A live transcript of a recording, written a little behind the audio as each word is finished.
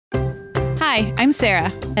Hi, I'm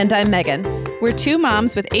Sarah. And I'm Meagan. We're two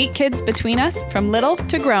moms with 8 kids between us, from little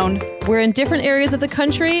to grown. We're in different areas of the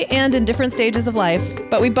country and in different stages of life.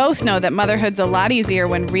 But we both know that motherhood's a lot easier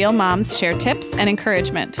when real moms share tips and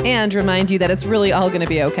encouragement. And remind you that it's really all going to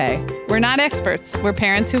be okay. We're not experts. We're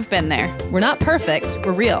parents who've been there. We're not perfect.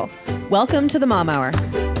 We're real. Welcome to the Mom Hour.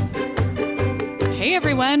 Hey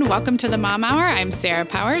everyone, welcome to the Mom Hour. I'm Sarah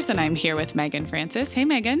Powers and I'm here with Meagan Francis. Hey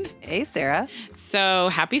Meagan. Hey Sarah. So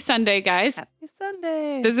happy Sunday, guys. Happy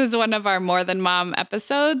Sunday. This is one of our More Than Mom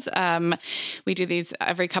episodes. We do these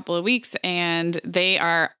every couple of weeks and they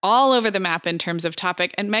are all over the map in terms of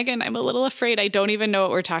topic. And Meagan, I'm a little afraid I don't even know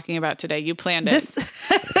what we're talking about today. You planned it.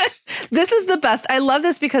 This is the best. I love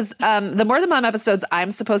this because the More Than Mom episodes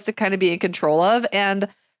I'm supposed to kind of be in control of. And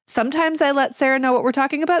sometimes I let Sarah know what we're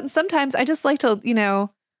talking about. And sometimes I just like to,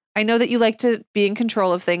 I know that you like to be in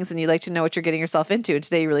control of things and you like to know what you're getting yourself into. And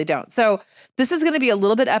today you really don't. So this is going to be a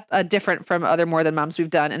little bit different from other More Than Moms we've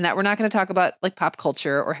done, in that we're not going to talk about like pop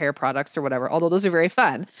culture or hair products or whatever, although those are very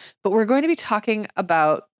fun. But we're going to be talking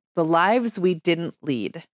about the lives we didn't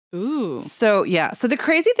lead. Ooh. So yeah. So the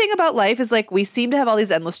crazy thing about life is like we seem to have all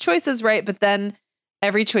these endless choices, right? But then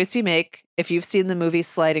every choice you make, if you've seen the movie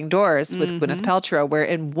Sliding Doors with Gwyneth Paltrow, where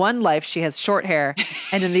in one life she has short hair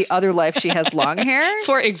and in the other life she has long hair.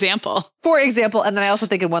 For example. And then I also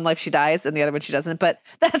think in one life she dies and the other one she doesn't. But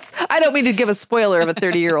I don't mean to give a spoiler of a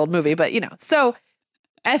 30-year-old movie, but So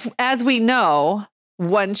as we know,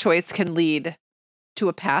 one choice can lead to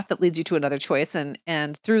a path that leads you to another choice.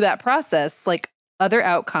 And through that process, like other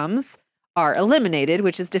outcomes are eliminated,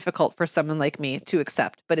 which is difficult for someone like me to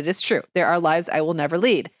accept. But it is true. There are lives I will never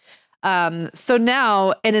lead. So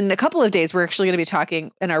now, and in a couple of days, we're actually going to be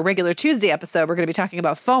talking in our regular Tuesday episode, we're going to be talking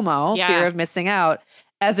about FOMO, fear of missing out,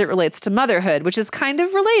 as it relates to motherhood, which is kind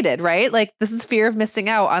of related, right? Like this is fear of missing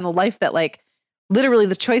out on a life that like literally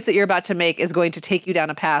the choice that you're about to make is going to take you down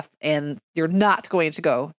a path and you're not going to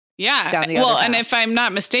go. Yeah. Well, and if I'm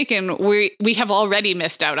not mistaken, we have already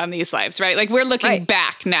missed out on these lives, right? Like we're looking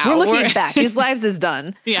back now. We're looking back. These lives is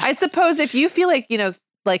done. Yeah. I suppose if you feel like,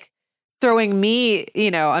 like throwing me,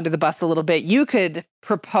 under the bus a little bit, you could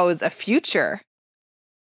propose a future.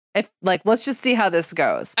 If like, let's just see how this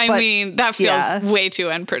goes. I mean, that feels way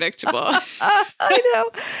too unpredictable. I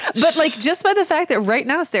know. But like, just by the fact that right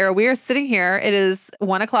now, Sarah, we are sitting here, it is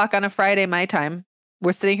 1:00 on a Friday, my time.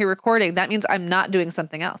 We're sitting here recording. That means I'm not doing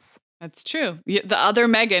something else. That's true. The other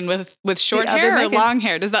Meagan with short hair or long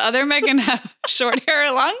hair? Does the other Meagan have short hair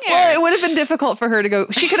or long hair? Well, it would have been difficult for her to go.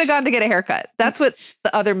 She could have gone to get a haircut. That's what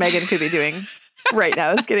the other Meagan could be doing right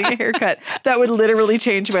now, is getting a haircut. That would literally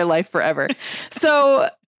change my life forever. So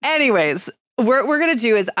anyways, what we're going to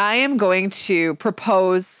do is I am going to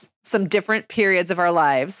propose some different periods of our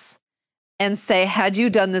lives and say, had you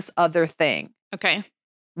done this other thing? Okay.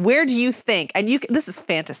 Where do you think? And this is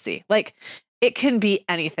fantasy. Like it can be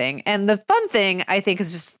anything. And the fun thing I think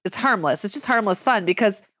is just, it's harmless. It's just harmless fun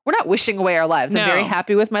because we're not wishing away our lives. I'm very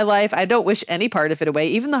happy with my life. I don't wish any part of it away,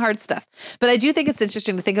 even the hard stuff. But I do think it's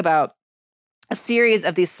interesting to think about a series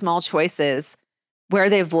of these small choices where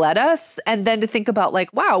they've led us. And then to think about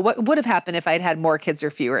like, wow, what would have happened if I'd had more kids or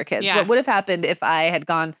fewer kids? Yeah. What would have happened if I had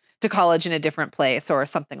gone to college in a different place or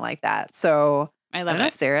something like that? So I love don't know,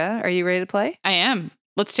 it. Sarah, are you ready to play? I am.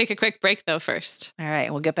 Let's take a quick break, though, first. All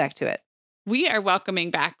right, we'll get back to it. We are welcoming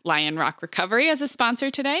back Lion Rock Recovery as a sponsor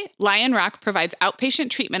today. Lion Rock provides outpatient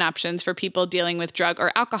treatment options for people dealing with drug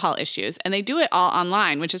or alcohol issues, and they do it all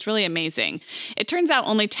online, which is really amazing. It turns out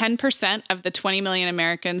only 10% of the 20 million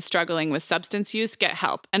Americans struggling with substance use get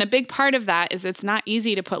help, and a big part of that is it's not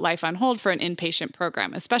easy to put life on hold for an inpatient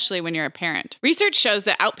program, especially when you're a parent. Research shows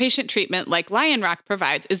that outpatient treatment like Lion Rock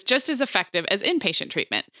provides is just as effective as inpatient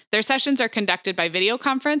treatment. Their sessions are conducted by video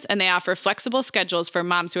conference, and they offer flexible schedules for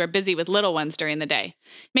moms who are busy with little ones during the day.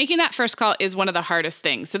 Making that first call is one of the hardest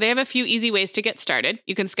things, so they have a few easy ways to get started.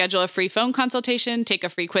 You can schedule a free phone consultation, take a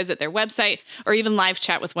free quiz at their website, or even live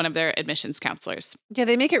chat with one of their admissions counselors. Yeah,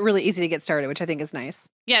 they make it really easy to get started, which I think is nice.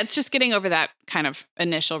 Yeah, it's just getting over that kind of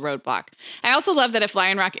initial roadblock. I also love that if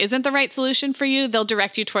Lion Rock isn't the right solution for you, they'll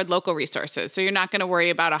direct you toward local resources, so you're not going to worry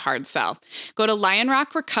about a hard sell. Go to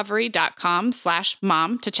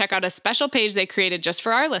lionrockrecovery.com/mom to check out a special page they created just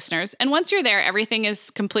for our listeners. And once you're there, everything is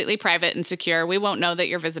completely private and secure. We won't know that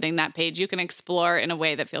you're visiting that page. You can explore in a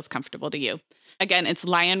way that feels comfortable to you. Again, it's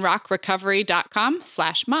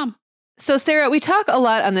lionrockrecovery.com/mom. So, Sarah, we talk a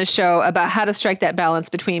lot on this show about how to strike that balance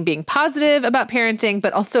between being positive about parenting,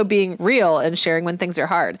 but also being real and sharing when things are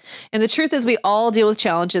hard. And the truth is, we all deal with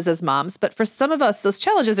challenges as moms, but for some of us, those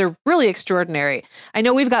challenges are really extraordinary. I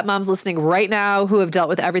know we've got moms listening right now who have dealt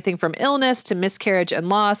with everything from illness to miscarriage and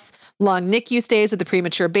loss, long NICU stays with a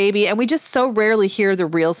premature baby, and we just so rarely hear the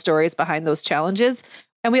real stories behind those challenges.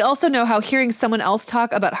 And we also know how hearing someone else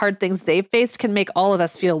talk about hard things they've faced can make all of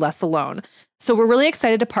us feel less alone. So we're really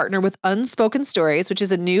excited to partner with Unspoken Stories, which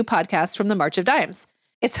is a new podcast from the March of Dimes.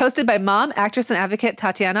 It's hosted by mom, actress, and advocate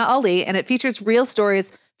Tatiana Ali, and it features real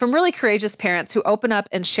stories from really courageous parents who open up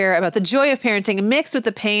and share about the joy of parenting mixed with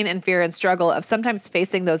the pain and fear and struggle of sometimes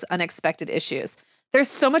facing those unexpected issues. There's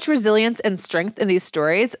so much resilience and strength in these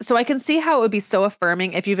stories, so I can see how it would be so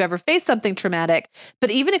affirming if you've ever faced something traumatic.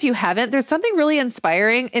 But even if you haven't, there's something really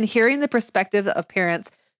inspiring in hearing the perspective of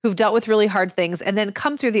parents who've dealt with really hard things and then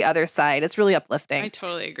come through the other side. It's really uplifting. I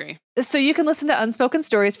totally agree. So you can listen to Unspoken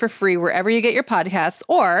Stories for free wherever you get your podcasts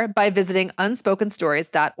or by visiting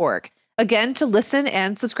unspokenstories.org. Again, to listen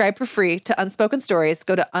and subscribe for free to Unspoken Stories,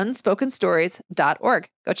 go to unspokenstories.org.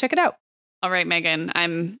 Go check it out. All right, Megan,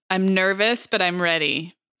 I'm nervous, but I'm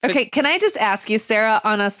ready. Okay, can I just ask you, Sarah,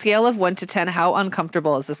 on a scale of 1 to 10, how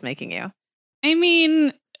uncomfortable is this making you? I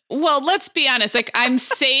mean, well, let's be honest. Like, I'm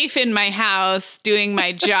safe in my house doing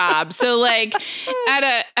my job. So like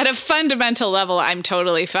at a fundamental level, I'm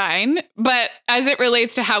totally fine. But as it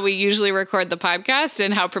relates to how we usually record the podcast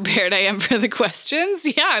and how prepared I am for the questions,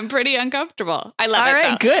 yeah, I'm pretty uncomfortable. I love it. All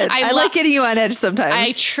right, good. I like getting you on edge sometimes.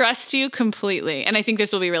 I trust you completely. And I think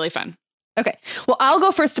this will be really fun. Okay. Well, I'll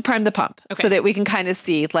go first to prime the pump so that we can kind of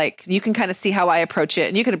see, like, you can kind of see how I approach it,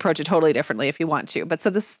 and you can approach it totally differently if you want to. But so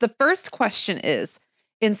the first question is,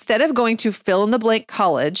 instead of going to fill in the blank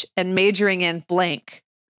college and majoring in blank,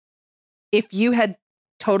 if you had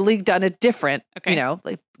totally done it different,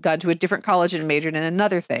 like gone to a different college and majored in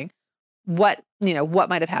another thing, what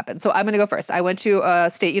might have happened? So I'm going to go first. I went to a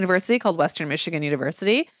state university called Western Michigan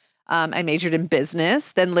University. I majored in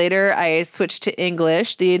business. Then later I switched to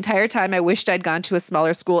English. The entire time I wished I'd gone to a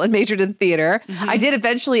smaller school and majored in theater. Mm-hmm. I did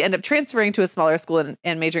eventually end up transferring to a smaller school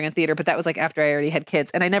and majoring in theater, but that was like after I already had kids.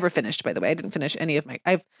 And I never finished, by the way. I didn't finish any of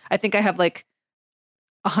I think I have like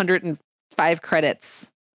 105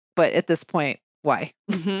 credits, but at this point, why?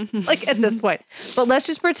 Mm-hmm. Like at this point. But let's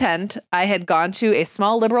just pretend I had gone to a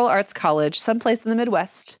small liberal arts college someplace in the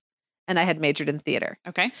Midwest and I had majored in theater.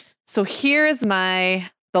 Okay. So here is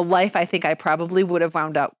the life I think I probably would have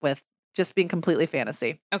wound up with, just being completely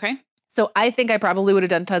fantasy. Okay. So I think I probably would have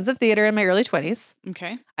done tons of theater in my early 20s.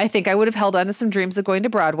 Okay. I think I would have held on to some dreams of going to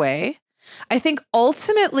Broadway. I think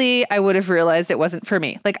ultimately I would have realized it wasn't for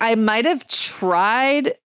me. Like I might have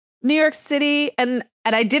tried New York City and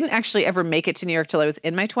I didn't actually ever make it to New York till I was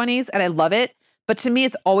in my 20s, and I love it. But to me,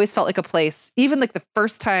 it's always felt like a place, even like the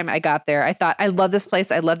first time I got there, I thought, I love this place.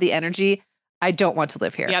 I love the energy. I don't want to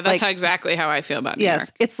live here. Yeah, that's exactly how I feel about New York.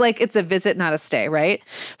 It's like it's a visit, not a stay, right?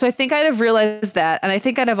 So I think I'd have realized that. And I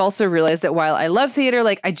think I'd have also realized that while I love theater,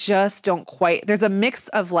 like I just don't quite, there's a mix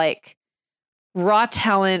of like raw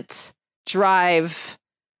talent, drive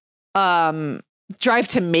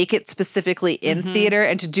to make it specifically in theater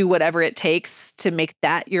and to do whatever it takes to make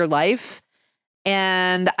that your life.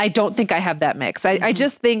 And I don't think I have that mix. I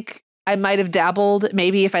just think I might have dabbled.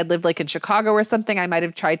 Maybe if I'd lived like in Chicago or something, I might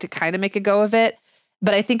have tried to kind of make a go of it.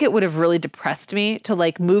 But I think it would have really depressed me to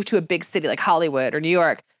like move to a big city like Hollywood or New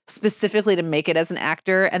York specifically to make it as an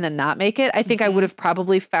actor and then not make it. I think I would have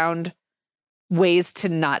probably found ways to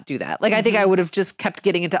not do that. Like I think I would have just kept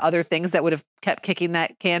getting into other things that would have kept kicking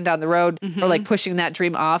that can down the road or like pushing that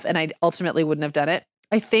dream off. And I ultimately wouldn't have done it.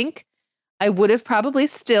 I think I would have probably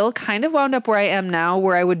still kind of wound up where I am now,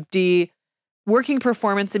 where I would be working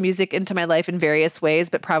performance and music into my life in various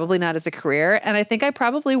ways, but probably not as a career. And I think I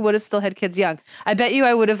probably would have still had kids young. I bet you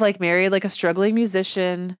I would have like married like a struggling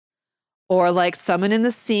musician or like someone in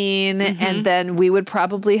the scene. And then we would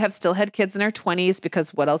probably have still had kids in our 20s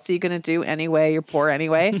because what else are you going to do anyway? You're poor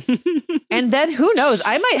anyway. And then who knows?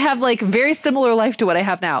 I might have like very similar life to what I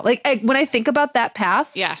have now. Like when I think about that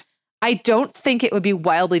path, I don't think it would be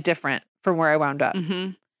wildly different from where I wound up.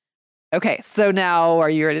 Okay, so now are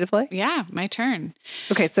you ready to play? Yeah, my turn.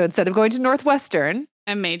 Okay, so instead of going to Northwestern,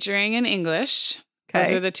 I'm majoring in English. Okay.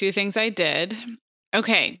 Those are the two things I did.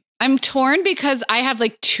 Okay, I'm torn because I have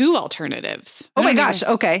like two alternatives. Oh my gosh,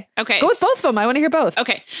 okay. Okay. Go with both of them. I want to hear both.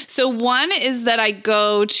 Okay, so one is that I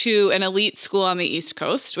go to an elite school on the East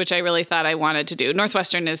Coast, which I really thought I wanted to do.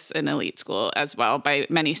 Northwestern is an elite school as well by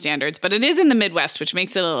many standards, but it is in the Midwest, which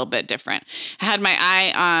makes it a little bit different. I had my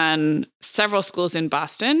eye on several schools in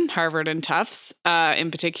Boston, Harvard and Tufts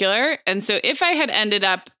in particular. And so if I had ended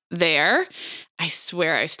up there, I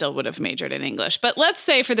swear I still would have majored in English. But let's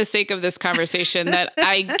say for the sake of this conversation that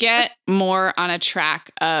I get more on a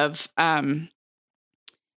track of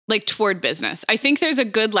like toward business. I think there's a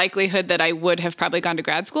good likelihood that I would have probably gone to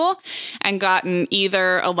grad school and gotten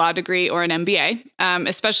either a law degree or an MBA,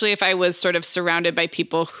 especially if I was sort of surrounded by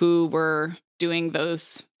people who were doing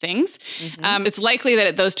those things. It's likely that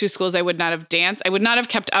at those two schools, I would not have danced. I would not have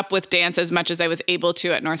kept up with dance as much as I was able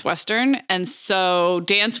to at Northwestern. And so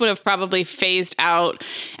dance would have probably phased out,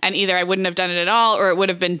 and either I wouldn't have done it at all, or it would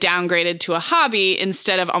have been downgraded to a hobby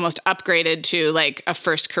instead of almost upgraded to like a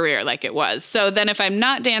first career like it was. So then if I'm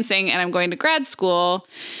not dancing and I'm going to grad school,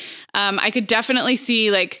 I could definitely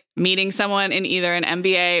see like meeting someone in either an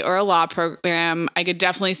MBA or a law program. I could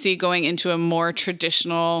definitely see going into a more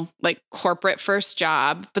traditional, like corporate first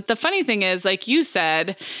job. But the funny thing is, like you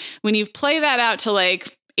said, when you play that out to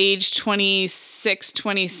like age 26,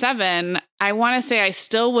 27, I want to say I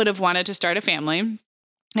still would have wanted to start a family.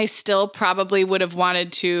 I still probably would have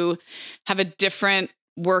wanted to have a different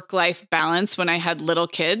work-life balance when I had little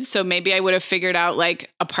kids. So maybe I would have figured out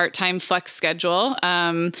like a part-time flex schedule.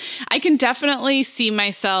 I can definitely see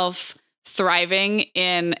myself thriving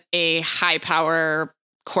in a high-power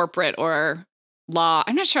corporate or law.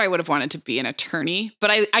 I'm not sure I would have wanted to be an attorney,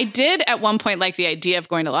 but I did at one point like the idea of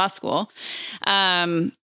going to law school.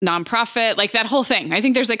 Nonprofit, like that whole thing. I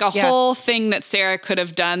think there's like a whole thing that Sarah could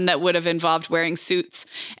have done that would have involved wearing suits.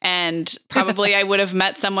 And probably I would have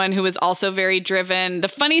met someone who was also very driven. The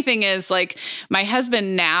funny thing is, like, my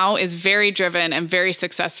husband now is very driven and very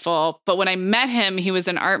successful. But when I met him, he was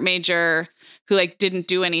an art major who like didn't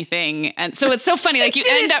do anything. And so it's so funny. Like you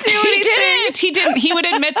end up, he didn't, he would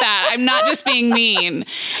admit that. I'm not just being mean.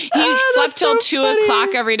 He slept till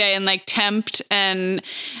 2:00 every day and like temped and,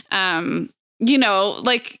 you know,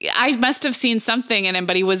 like I must have seen something in him,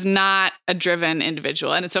 but he was not a driven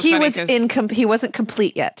individual. And it's so funny. He wasn't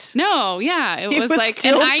complete yet. No. Yeah. It was like,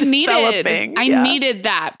 and I needed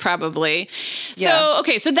that probably. Yeah. So,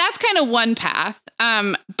 okay. So that's kind of one path.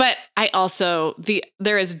 But I also,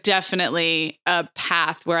 there is definitely a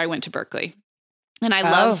path where I went to Berkeley. And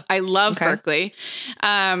I love Berkeley.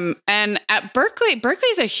 And at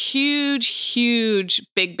Berkeley's a huge,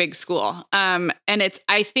 big school. And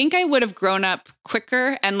I think I would have grown up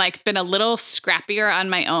quicker and like been a little scrappier on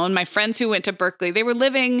my own. My friends who went to Berkeley, they were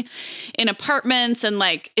living in apartments and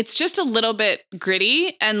like, it's just a little bit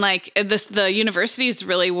gritty. And like the university is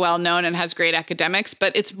really well known and has great academics,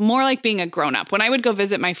 but it's more like being a grown up. When I would go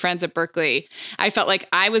visit my friends at Berkeley, I felt like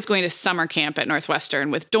I was going to summer camp at Northwestern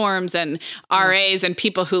with dorms and RAs and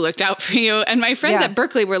people who looked out for you. And my friends at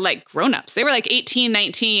Berkeley were like grown-ups. They were like 18,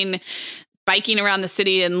 19, biking around the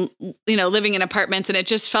city and, you know, living in apartments. And it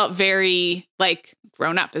just felt very like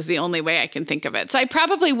grown up is the only way I can think of it. So I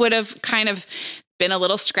probably would have kind of been a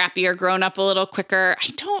little scrappier, grown up a little quicker.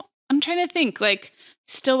 I'm trying to think, like,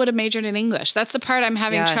 still would have majored in English. That's the part I'm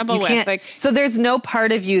having trouble with. Like, so there's no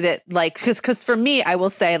part of you that like, cause for me, I will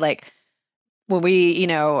say like, when we, you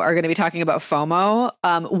know, are going to be talking about FOMO,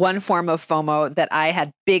 one form of FOMO that I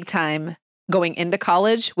had big time going into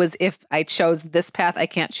college was if I chose this path, I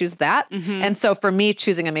can't choose that. And so for me,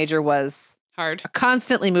 choosing a major was hard, a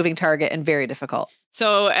constantly moving target and very difficult.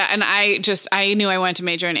 So, and I knew I wanted to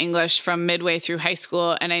major in English from midway through high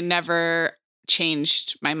school, and I never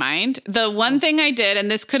changed my mind. The one thing I did,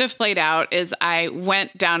 and this could have played out, is I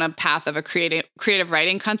went down a path of a creative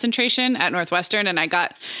writing concentration at Northwestern, and I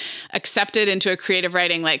got accepted into a creative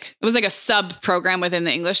writing, like it was like a sub program within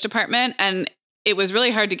the English department. And it was really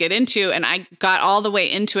hard to get into. And I got all the way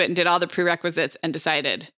into it and did all the prerequisites and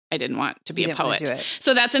decided I didn't want to be a poet.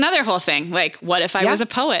 So that's another whole thing. Like, what if I was a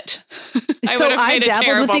poet? I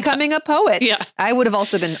dabbled with becoming a poet. Yeah. I would have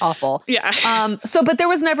also been awful. Yeah. But there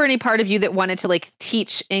was never any part of you that wanted to like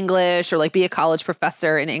teach English or like be a college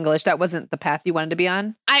professor in English. That wasn't the path you wanted to be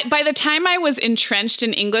on? By the time I was entrenched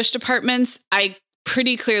in English departments, I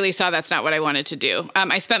pretty clearly saw that's not what I wanted to do.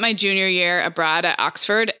 I spent my junior year abroad at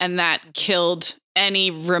Oxford, and that killed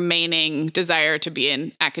any remaining desire to be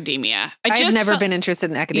in academia. I've never been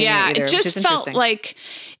interested in academia either. It just felt like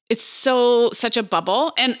it's such a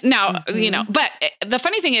bubble. And now, you know, but the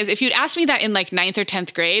funny thing is, if you'd asked me that in like 9th or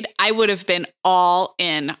 10th grade, I would have been all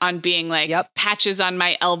in on being like patches on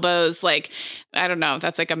my elbows. Like, I don't know,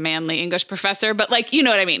 that's like a manly English professor, but like, you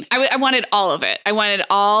know what I mean? I wanted all of it. I wanted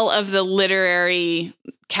all of the literary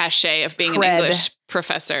cachet of being an English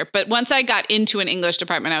professor. But once I got into an English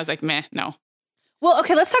department, I was like, meh, no. Well,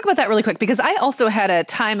 okay, let's talk about that really quick, because I also had a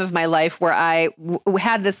time of my life where I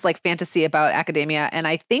had this like fantasy about academia. And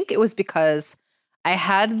I think it was because I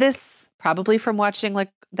had this probably from watching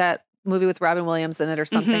like that movie with Robin Williams in it or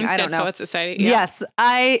something. I don't know. Poet Society. Yeah. Yes.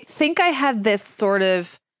 I think I had this sort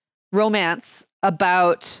of romance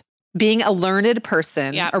about being a learned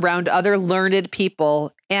person around other learned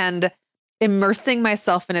people and immersing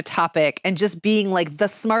myself in a topic and just being like the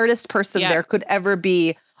smartest person there could ever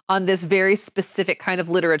be on this very specific kind of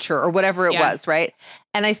literature or whatever it was, right?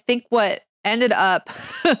 And I think what ended up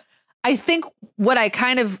I think what I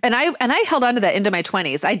kind of and I held on to that into my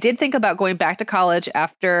 20s. I did think about going back to college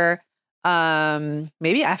after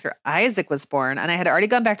maybe after Isaac was born, and I had already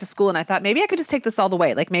gone back to school, and I thought maybe I could just take this all the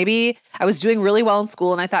way. Like maybe I was doing really well in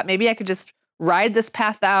school, and I thought maybe I could just ride this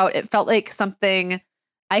path out. It felt like something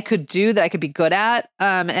I could do, that I could be good at,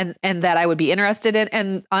 and that I would be interested in.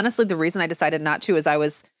 And honestly, the reason I decided not to is I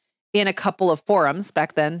was in a couple of forums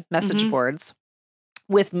back then, message boards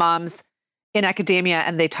with moms in academia,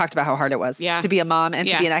 and they talked about how hard it was to be a mom and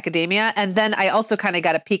to be in academia. And then I also kind of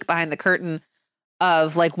got a peek behind the curtain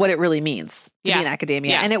of like what it really means to be in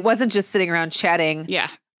academia. And it wasn't just sitting around chatting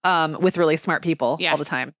with really smart people all the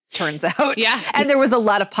time, turns out. And there was a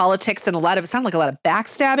lot of politics and it sounded like a lot of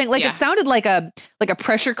backstabbing. Like it sounded like a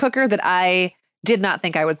pressure cooker that I did not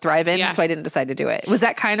think I would thrive in. So I didn't decide to do it. Was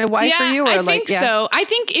that kind of why for you? Or I think so. I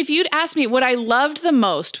think if you'd asked me, what I loved the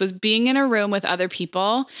most was being in a room with other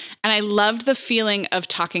people. And I loved the feeling of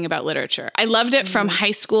talking about literature. I loved it from high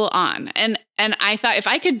school on. And I thought if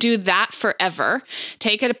I could do that forever,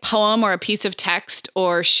 take a poem or a piece of text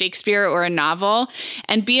or Shakespeare or a novel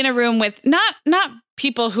and be in a room with not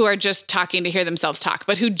people who are just talking to hear themselves talk,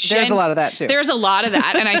 but who there's a lot of that too. There's a lot of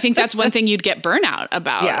that. And I think that's one thing you'd get burnout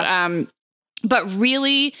about. But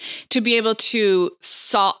really to be able to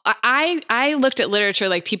solve, I looked at literature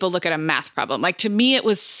like people look at a math problem. Like to me, it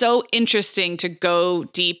was so interesting to go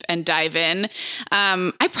deep and dive in.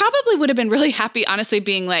 I probably would have been really happy, honestly,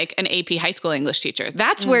 being like an AP high school English teacher.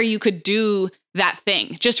 That's where you could do that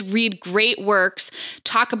thing. Just read great works,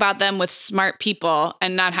 talk about them with smart people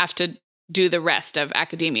and not have to do the rest of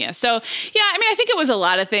academia. So yeah, I mean, I think it was a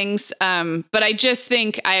lot of things. But I just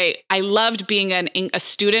think I loved being a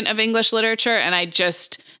student of English literature, and I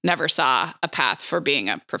just never saw a path for being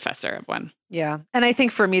a professor of one. Yeah. And I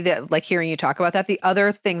think for me that like hearing you talk about that, the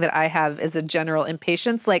other thing that I have is a general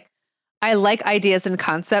impatience. Like I like ideas and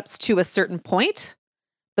concepts to a certain point,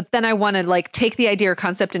 but then I want to like take the idea or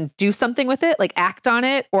concept and do something with it, like act on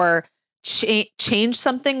it or change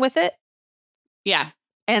something with it. Yeah.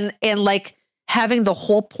 And like having the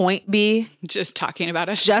whole point be just talking about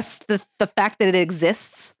it, just the fact that it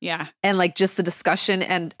exists. Yeah. And like just the discussion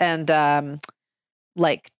and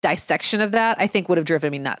like dissection of that, I think would have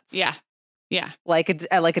driven me nuts. Yeah. Yeah. Like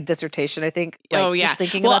a dissertation, I think. Like, just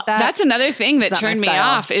thinking about that. That's another thing that turned me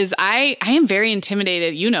off is I am very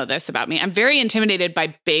intimidated. You know this about me. I'm very intimidated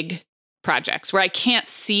by big projects where I can't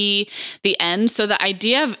see the end. So the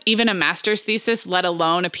idea of even a master's thesis, let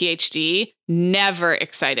alone a PhD, never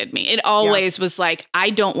excited me. It always was like,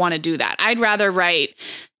 I don't want to do that. I'd rather write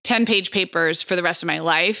 10-page papers for the rest of my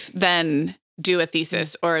life than do a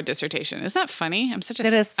thesis or a dissertation. Isn't that funny?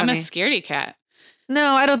 It is funny. I'm a scaredy cat. No,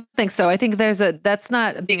 I don't think so. I think that's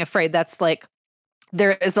not being afraid. That's like,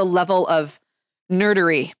 there is a level of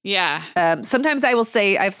nerdery. Yeah. Sometimes I will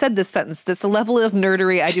say, I've said this sentence, this a level of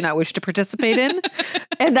nerdery I do not wish to participate in.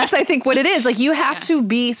 And that's, I think, what it is. Like you have to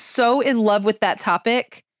be so in love with that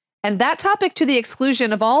topic and that topic to the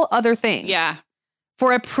exclusion of all other things. Yeah.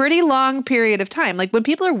 For a pretty long period of time. Like when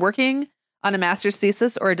people are working on a master's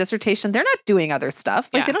thesis or a dissertation, they're not doing other stuff.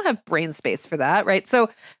 Like they don't have brain space for that. Right. So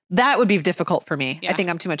that would be difficult for me. I think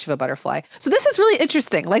I'm too much of a butterfly. So this is really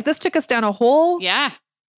interesting. Like this took us down a whole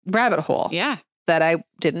rabbit hole. Yeah. That I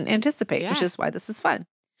didn't anticipate, which is why this is fun.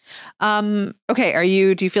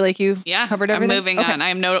 Okay. Do you feel like you covered everything? I'm moving on.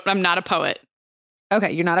 I'm not a poet.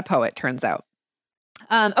 Okay. You're not a poet, turns out.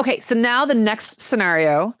 Okay. So now the next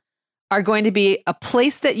scenario are going to be a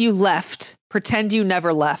place that you left, pretend you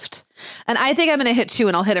never left. And I think I'm going to hit 2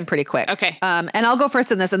 and I'll hit them pretty quick. Okay. And I'll go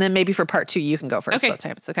first in this, and then maybe for part 2, you can go first both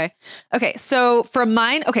times. Okay. Okay. So for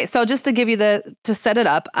mine, so just to give you to set it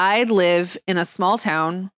up, I live in a small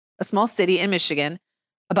town, a small city in Michigan,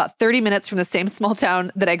 about 30 minutes from the same small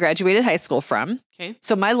town that I graduated high school from. Okay.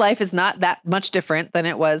 So my life is not that much different than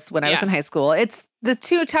it was when I was in high school. The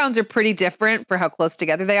two towns are pretty different for how close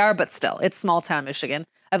together they are, but still, it's small town Michigan.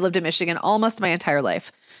 I've lived in Michigan almost my entire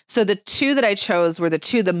life. So the 2 that I chose were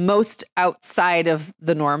the most outside of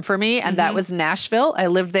the norm for me. And that was Nashville. I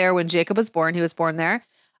lived there when Jacob was born. He was born there.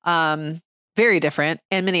 Very different.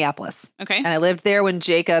 And Minneapolis. Okay. And I lived there when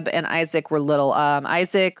Jacob and Isaac were little.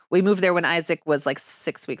 We moved there when Isaac was like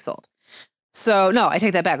 6 weeks old. So no, I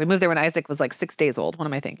take that back. We moved there when Isaac was like 6 days old. What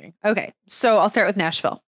am I thinking? Okay. So I'll start with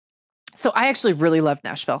Nashville. So I actually really loved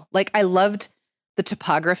Nashville. Like I loved the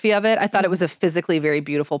topography of it. I thought it was a physically very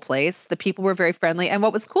beautiful place. The people were very friendly. And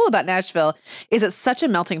what was cool about Nashville is it's such a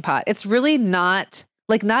melting pot. It's really not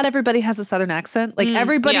like not everybody has a Southern accent. Like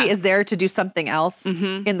everybody is there to do something else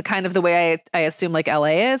in the kind of the way I assume like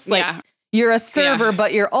LA is. Like you're a server,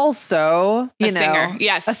 but you're also, you know, singer.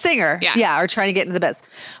 Yes. A singer. Yeah. Or trying to get into the biz.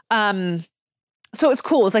 So it was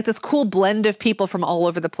cool. It was like this cool blend of people from all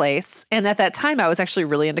over the place. And at that time I was actually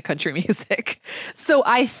really into country music. So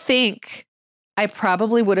I think I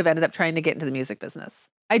probably would have ended up trying to get into the music business.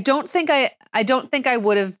 I don't think I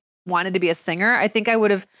would have wanted to be a singer. I think I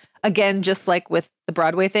would have, again, just like with the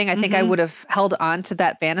Broadway thing, I think I would have held on to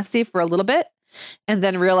that fantasy for a little bit and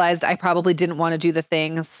then realized I probably didn't want to do the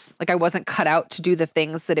things, like I wasn't cut out to do the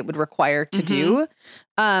things that it would require to do.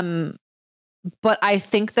 But I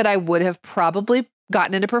think that I would have probably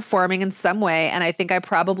gotten into performing in some way. And I think I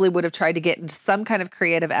probably would have tried to get into some kind of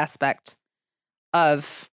creative aspect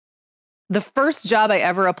of the first job I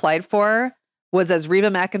ever applied for was as Reba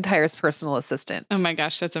McEntire's personal assistant. Oh my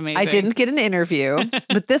gosh, that's amazing. I didn't get an interview,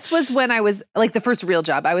 but this was when I was like the first real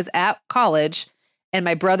job. I was at college and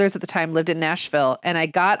my brothers at the time lived in Nashville. And I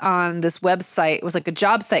got on this website. It was like a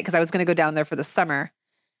job site because I was going to go down there for the summer.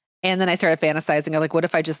 And then I started fantasizing. I'm like, what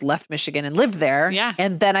if I just left Michigan and lived there? Yeah.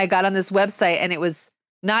 And then I got on this website and it was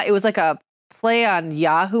like a play on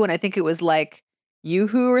Yahoo. And I think it was like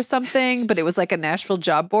Yoo-hoo or something, but it was like a Nashville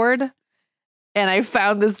job board. And I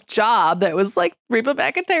found this job that was like Reba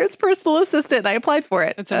McEntire's personal assistant. And I applied for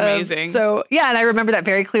it. That's amazing. So yeah. And I remember that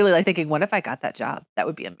very clearly, like thinking, what if I got that job? That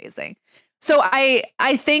would be amazing. So I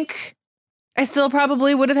think I still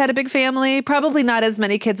probably would have had a big family, probably not as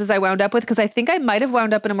many kids as I wound up with. Cause I think I might've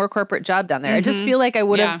wound up in a more corporate job down there. I just feel like I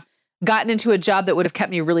would have gotten into a job that would have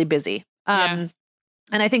kept me really busy. And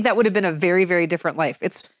I think that would have been a very, very different life.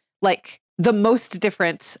 It's like the most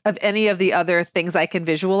different of any of the other things I can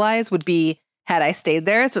visualize would be had I stayed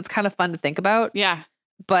there. So it's kind of fun to think about. Yeah.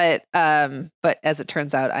 But as it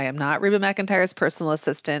turns out, I am not Reba McEntire's personal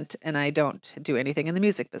assistant and I don't do anything in the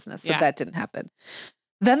music business. So that didn't happen.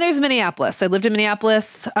 Then there's Minneapolis. I lived in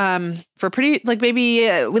Minneapolis for pretty, like maybe,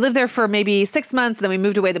 we lived there for maybe 6 months. And then we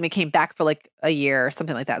moved away. Then we came back for like a year or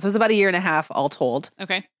something like that. So it was about a year and a half all told.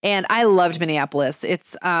 Okay. And I loved Minneapolis.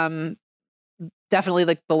 It's definitely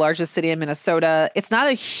like the largest city in Minnesota. It's not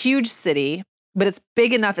a huge city, but it's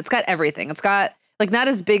big enough. It's got everything. It's got like not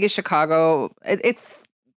as big as Chicago. It's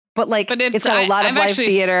it's got a lot of live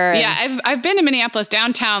theater. Yeah, I've been to Minneapolis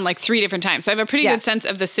downtown like 3 different times. So I have a pretty good sense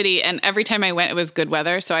of the city. And every time I went, it was good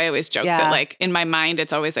weather. So I always joke that like in my mind,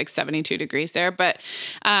 it's always like 72 degrees there. But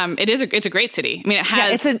it's a great city. I mean, it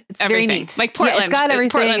has it's very neat. Like Portland. It's got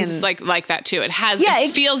everything. Portland's like that too.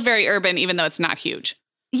 It feels very urban, even though it's not huge.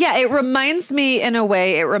 Yeah, it reminds me in a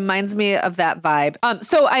way, it reminds me of that vibe.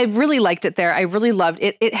 So I really liked it there. I really loved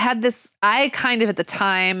it. It had this, I kind of at the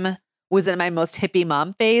time was in my most hippie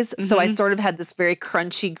mom phase. So I sort of had this very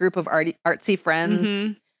crunchy group of artsy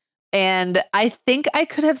friends. And I think I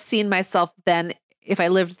could have seen myself then, if I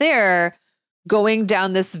lived there, going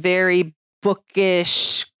down this very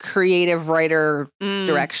bookish, creative writer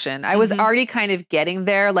direction. I was already kind of getting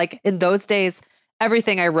there. Like in those days,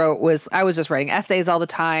 everything I wrote I was just writing essays all the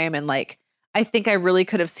time. And like, I think I really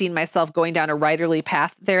could have seen myself going down a writerly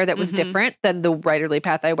path there that was different than the writerly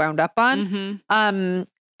path I wound up on.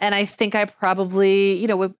 And I think I probably,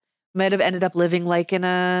 might have ended up living like in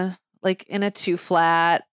a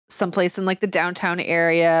 2-flat, someplace in like the downtown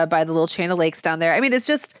area by the little chain of lakes down there. I mean, it's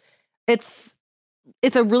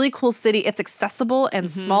a really cool city. It's accessible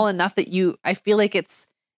and small enough that I feel like it's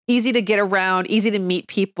easy to get around, easy to meet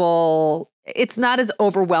people. It's not as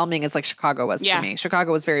overwhelming as like Chicago was for me.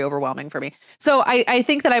 Chicago was very overwhelming for me. So I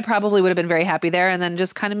think that I probably would have been very happy there and then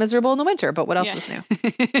just kind of miserable in the winter. But what else is new?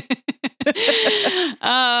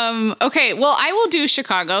 Okay. Well, I will do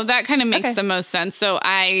Chicago. That kind of makes the most sense. So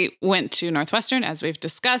I went to Northwestern, as we've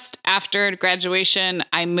discussed. After graduation,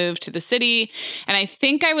 I moved to the city and I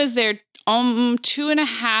think I was there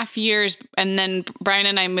 2.5 years. And then Brian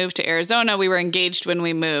and I moved to Arizona. We were engaged when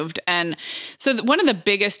we moved. And so one of the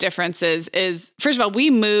biggest differences is, first of all, we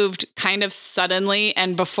moved kind of suddenly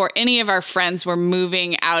and before any of our friends were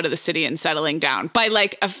moving out of the city and settling down by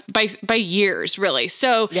by years, really.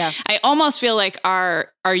 So I almost feel like our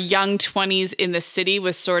young 20s in the city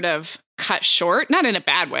was sort of cut short, not in a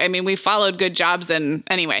bad way. I mean, we followed good jobs and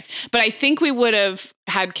anyway, but I think we would have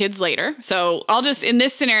had kids later. So in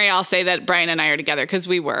this scenario, I'll say that Brian and I are together because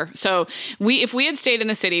we were. So if we had stayed in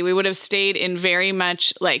the city, we would have stayed in very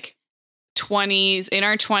much like in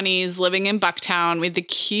our 20s, living in Bucktown. We had the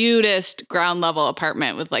cutest ground level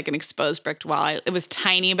apartment with like an exposed brick wall. It was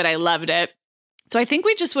tiny, but I loved it. So I think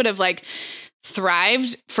we just would have like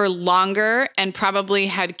thrived for longer and probably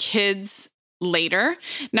had kids later.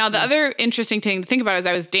 Now, the other interesting thing to think about is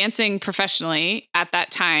I was dancing professionally at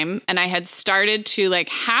that time, and I had started to like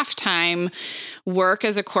half-time work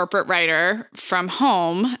as a corporate writer from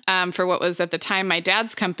home for what was at the time my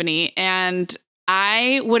dad's company. And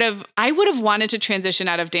I would have wanted to transition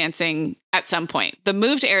out of dancing at some point. The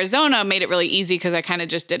move to Arizona made it really easy because I kind of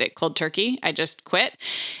just did it cold turkey. I just quit.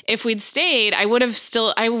 If we'd stayed, I would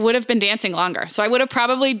have been dancing longer. So I would have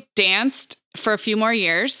probably danced for a few more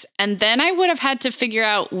years. And then I would have had to figure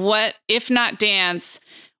out what, if not dance,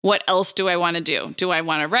 what else do I want to do? Do I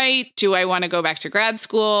want to write? Do I want to go back to grad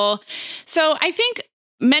school? So I think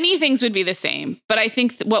many things would be the same, but I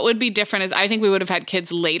think what would be different is I think we would have had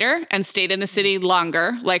kids later and stayed in the city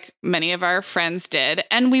longer, like many of our friends did.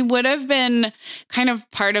 And we would have been kind of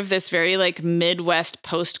part of this very like Midwest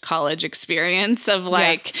post-college experience of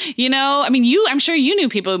like, you know, I mean, I'm sure you knew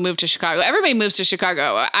people who moved to Chicago. Everybody moves to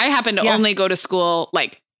Chicago. I happen to only go to school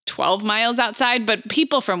like 12 miles outside, but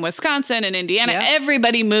people from Wisconsin and Indiana,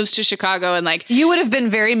 everybody moves to Chicago. And like, you would have been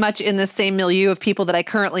very much in the same milieu of people that I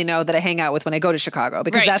currently know that I hang out with when I go to Chicago,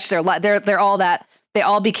 because that's they're all that. They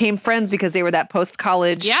all became friends because they were that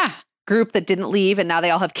post-college group that didn't leave, and now they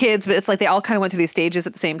all have kids, but it's like they all kind of went through these stages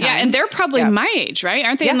at the same time. Yeah, and they're probably my age, right?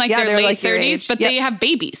 Aren't they in like their late 30s? But they have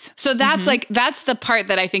babies. So that's like, that's the part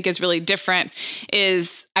that I think is really different,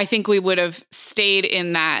 is I think we would have stayed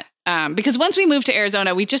in that. Because once we moved to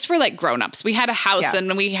Arizona, we just were like grown-ups. We had a house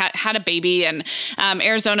and we had a baby, and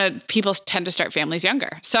Arizona people tend to start families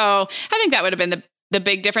younger. So I think that would have been the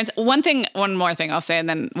big difference. One more thing I'll say, and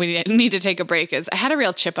then we need to take a break, is I had a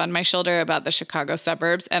real chip on my shoulder about the Chicago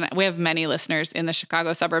suburbs. And we have many listeners in the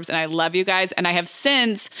Chicago suburbs, and I love you guys. And I have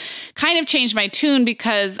since kind of changed my tune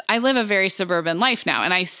because I live a very suburban life now,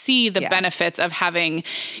 and I see the benefits of having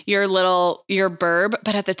your burb.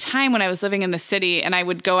 But at the time when I was living in the city, and I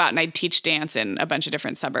would go out and I'd teach dance in a bunch of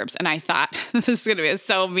different suburbs, and I thought, this is going to be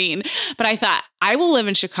so mean, but I thought, I will live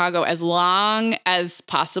in Chicago as long as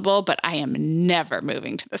possible, but I am never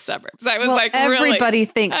moving to the suburbs. I was like, everybody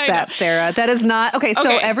thinks that, Sarah. That is not okay.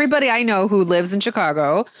 So everybody I know who lives in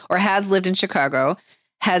Chicago or has lived in Chicago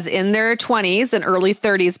has in their 20s and early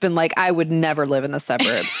 30s been like, I would never live in the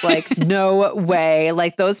suburbs. Like, no way.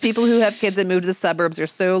 Like, those people who have kids and move to the suburbs are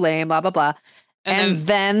so lame, blah, blah, blah. And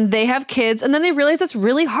then they have kids, and then they realize it's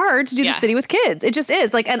really hard to do the city with kids. It just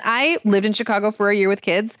is. Like, and I lived in Chicago for a year with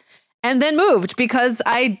kids and then moved because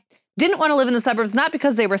I didn't want to live in the suburbs, not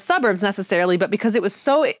because they were suburbs necessarily, but because it was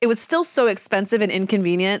still so expensive and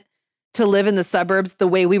inconvenient to live in the suburbs the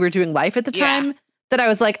way we were doing life at the time, that I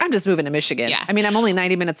was like, I'm just moving to Michigan. Yeah. I mean, I'm only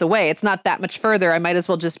 90 minutes away. It's not that much further. I might as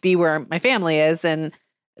well just be where my family is and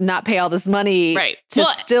not pay all this money to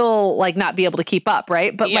still like not be able to keep up.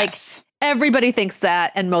 Right. But like, everybody thinks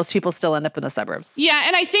that, and most people still end up in the suburbs. Yeah,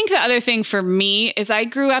 and I think the other thing for me is I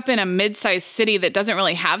grew up in a mid-sized city that doesn't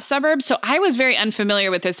really have suburbs, so I was very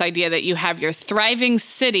unfamiliar with this idea that you have your thriving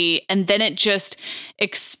city, and then it just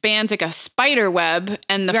expands like a spider web,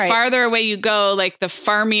 and the farther away you go, like the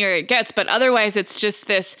farmier it gets, but otherwise it's just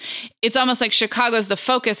this, it's almost like Chicago's the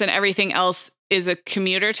focus and everything else is a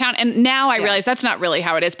commuter town. And now I realize that's not really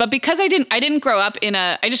how it is. But because I didn't grow up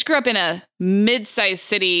I just grew up in a mid-sized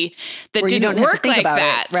city that didn't work like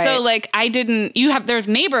that. Right. So like there's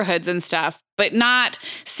neighborhoods and stuff, but not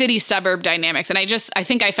city suburb dynamics. And I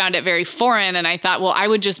think I found it very foreign, and I thought, well, I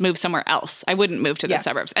would just move somewhere else. I wouldn't move to the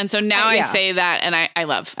suburbs. And so now I say that, and I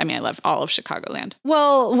love all of Chicagoland.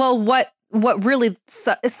 Well, what really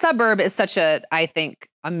suburb is such I think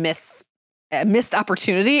a missed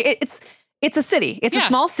opportunity. It's a city. It's a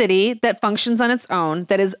small city that functions on its own,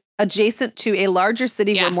 that is adjacent to a larger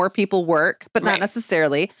city where more people work, but not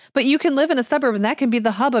necessarily. But you can live in a suburb, and that can be the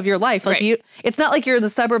hub of your life. Like it's not like you're in the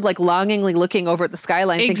suburb, like longingly looking over at the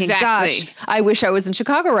skyline thinking, gosh, I wish I was in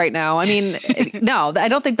Chicago right now. I mean, no, I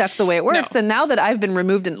don't think that's the way it works. No. And now that I've been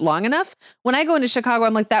removed long enough, when I go into Chicago,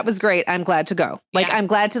 I'm like, that was great. I'm glad to go. Like, I'm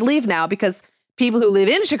glad to leave now, because people who live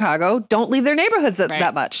in Chicago don't leave their neighborhoods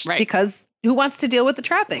that much because who wants to deal with the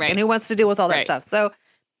traffic and who wants to deal with all that stuff? So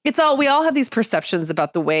we all have these perceptions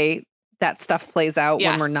about the way that stuff plays out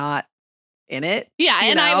when we're not in it. Yeah.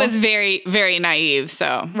 And I was very, very naive.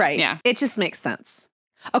 So, yeah. It just makes sense.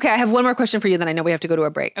 Okay. I have one more question for you, then I know we have to go to a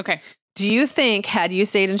break. Okay. Do you think, had you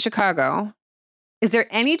stayed in Chicago, is there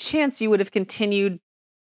any chance you would have continued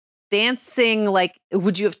dancing? Like,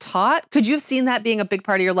 would you have taught? Could you have seen that being a big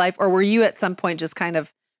part of your life? Or were you at some point just kind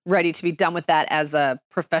of ready to be done with that as a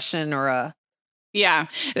profession or a... Yeah.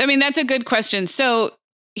 I mean, that's a good question. So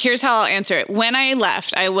here's how I'll answer it. When I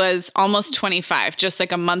left, I was almost 25, just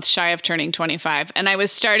like a month shy of turning 25. And I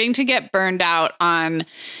was starting to get burned out on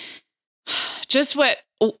just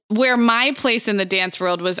where my place in the dance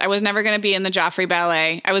world was. I was never going to be in the Joffrey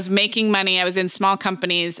Ballet. I was making money. I was in small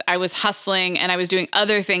companies. I was hustling and I was doing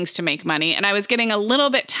other things to make money. And I was getting a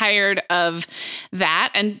little bit tired of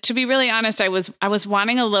that. And to be really honest, I was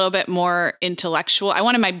wanting a little bit more intellectual. I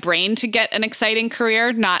wanted my brain to get an exciting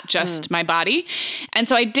career, not just my body. And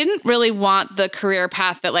so I didn't really want the career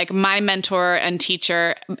path that like my mentor and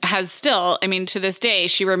teacher has still. I mean, to this day,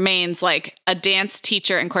 she remains like a dance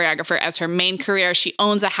teacher and choreographer as her main career. She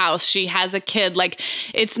owns a house. She has a kid. Like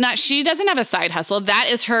it's not, she doesn't have a side hustle. That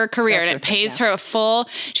is her career. That's and it pays her a full,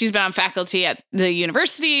 she's been on faculty at the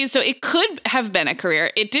university. So it could have been a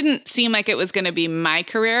career. It didn't seem like it was going to be my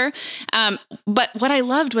career. But what I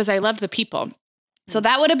loved was I loved the people. So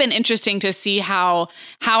that would have been interesting to see how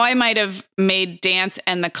I might have made dance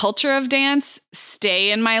and the culture of dance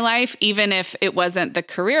stay in my life, even if it wasn't the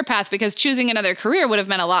career path, because choosing another career would have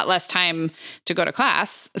meant a lot less time to go to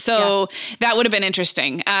class. So that would have been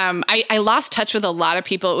interesting. I lost touch with a lot of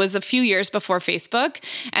people. It was a few years before Facebook.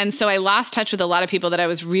 And so I lost touch with a lot of people that I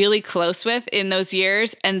was really close with in those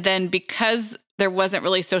years. And then because there wasn't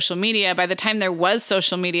really social media, by the time there was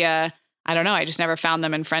social media, I don't know. I just never found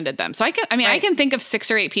them and friended them. So I can think of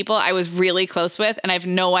 6 or 8 people I was really close with and I have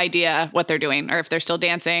no idea what they're doing or if they're still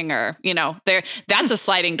dancing or, that's a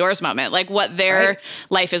sliding doors moment, like what their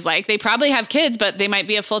life is like. They probably have kids, but they might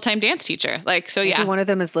be a full-time dance teacher. Like, so Maybe one of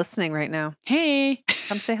them is listening right now. Hey,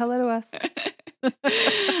 come say hello to us.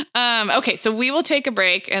 Okay. So we will take a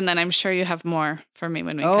break and then I'm sure you have more for me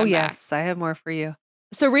when we come back. Oh yes. I have more for you.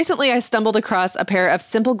 So recently I stumbled across a pair of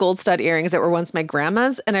simple gold stud earrings that were once my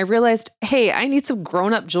grandma's, and I realized, hey, I need some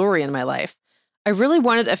grown-up jewelry in my life. I really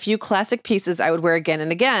wanted a few classic pieces I would wear again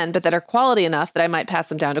and again, but that are quality enough that I might pass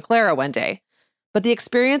them down to Clara one day. But the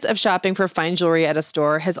experience of shopping for fine jewelry at a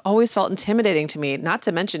store has always felt intimidating to me, not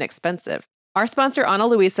to mention expensive. Our sponsor, Ana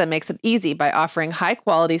Luisa, makes it easy by offering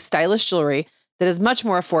high-quality, stylish jewelry that is much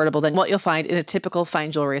more affordable than what you'll find in a typical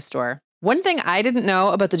fine jewelry store. One thing I didn't know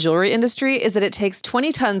about the jewelry industry is that it takes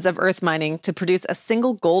 20 tons of earth mining to produce a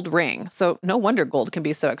single gold ring, so no wonder gold can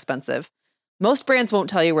be so expensive. Most brands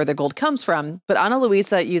won't tell you where their gold comes from, but Ana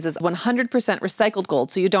Luisa uses 100% recycled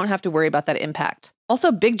gold, so you don't have to worry about that impact.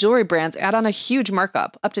 Also, big jewelry brands add on a huge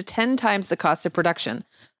markup, up to 10 times the cost of production.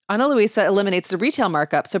 Ana Luisa eliminates the retail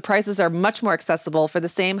markup, so prices are much more accessible for the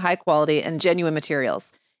same high quality and genuine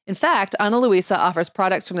materials. In fact, Ana Luisa offers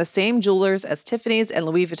products from the same jewelers as Tiffany's and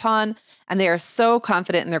Louis Vuitton, and they are so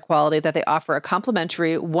confident in their quality that they offer a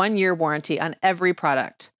complimentary 1-year warranty on every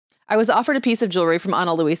product. I was offered a piece of jewelry from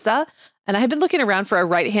Ana Luisa, and I had been looking around for a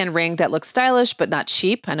right-hand ring that looks stylish but not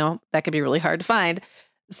cheap. I know that can be really hard to find.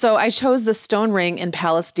 So I chose the stone ring in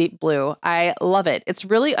Palace Deep Blue. I love it. It's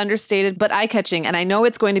really understated but eye-catching, and I know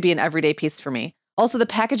it's going to be an everyday piece for me. Also, the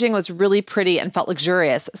packaging was really pretty and felt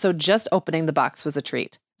luxurious, so just opening the box was a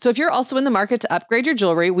treat. So if you're also in the market to upgrade your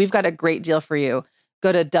jewelry, we've got a great deal for you.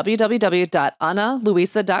 Go to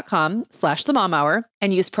www.analuisa.com/themomhour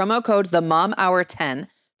and use promo code TheMomHour10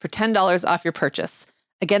 for $10 off your purchase.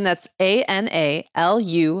 Again, that's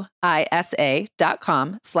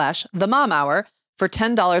analuisa.com/themomhour for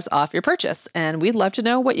 $10 off your purchase. And we'd love to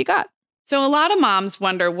know what you got. So a lot of moms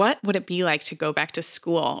wonder, what would it be like to go back to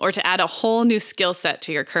school or to add a whole new skill set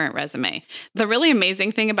to your current resume? The really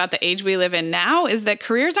amazing thing about the age we live in now is that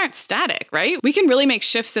careers aren't static, right? We can really make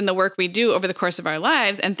shifts in the work we do over the course of our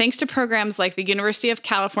lives. And thanks to programs like the University of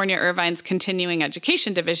California, Irvine's Continuing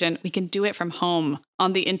Education Division, we can do it from home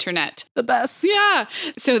on the internet. The best. Yeah.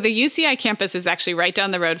 So the UCI campus is actually right down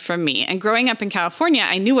the road from me. And growing up in California,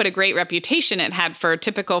 I knew what a great reputation it had for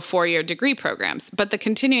typical 4-year degree programs. But the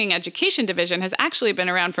Continuing Education Division has actually been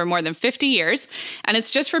around for more than 50 years. And it's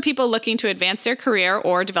just for people looking to advance their career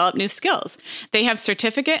or develop new skills. They have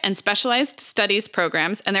certificate and specialized studies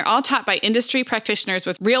programs, and they're all taught by industry practitioners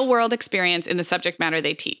with real-world experience in the subject matter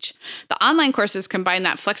they teach. The online courses combine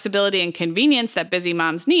that flexibility and convenience that busy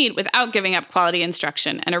moms need without giving up quality instruction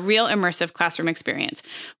and a real immersive classroom experience.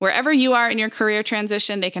 Wherever you are in your career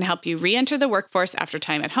transition, they can help you re-enter the workforce after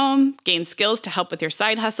time at home, gain skills to help with your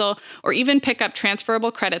side hustle, or even pick up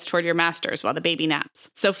transferable credits toward your master's while the baby naps.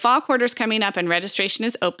 So fall quarter's coming up and registration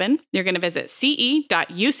is open. You're going to visit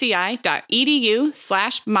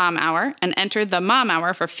ce.uci.edu/momhour and enter the Mom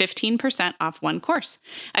Hour for 15% off one course.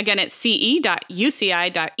 Again, it's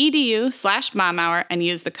ce.uci.edu/momhour and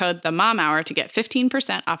use the code the Mom Hour to get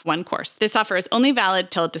 15% off one course. This offer is only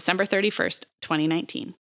valid till December 31st,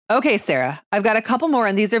 2019. Okay, Sarah, I've got a couple more,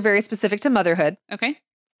 and these are very specific to motherhood. Okay.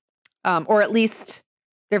 Or at least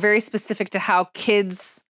They're very specific to how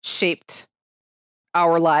kids shaped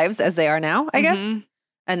our lives as they are now, I guess.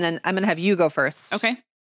 And then I'm going to have you go first. Okay.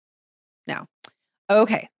 Now.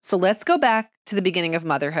 Okay. So let's go back to the beginning of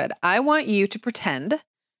motherhood. I want you to pretend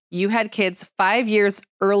you had kids 5 years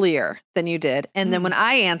earlier than you did. And then when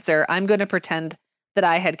I answer, I'm going to pretend that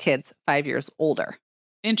I had kids 5 years older.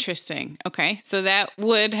 Interesting. Okay. So that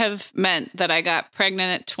would have meant that I got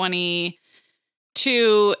pregnant at 22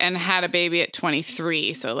 and had a baby at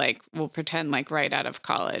 23. So like, we'll pretend like right out of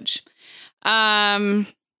college.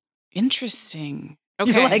 Interesting.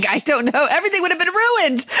 Okay. You're like, I don't know. Everything would have been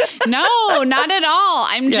ruined. No, not at all.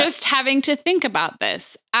 I'm just having to think about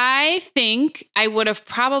this. I think I would have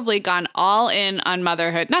probably gone all in on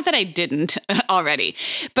motherhood. Not that I didn't already,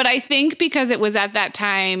 but I think because it was at that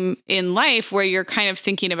time in life where you're kind of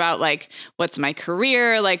thinking about like, what's my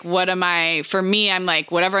career? Like, for me, I'm like,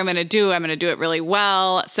 whatever I'm going to do it really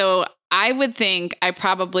well. So I would think I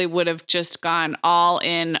probably would have just gone all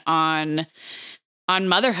in on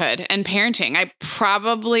motherhood and parenting. I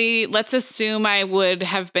probably, let's assume I would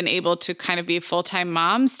have been able to kind of be a full-time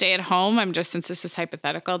mom, stay at home. Since this is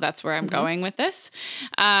hypothetical, that's where I'm going with this.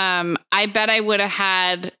 I bet I would have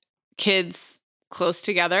had kids close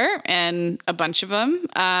together and a bunch of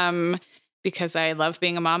them because I love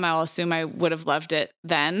being a mom. I'll assume I would have loved it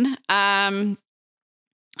then.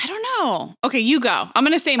 I don't know. Okay, you go. I'm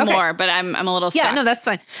going to say more, but I'm a little stuck. Yeah, no, that's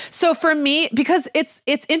fine. So for me, because it's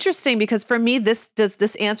interesting because for me, this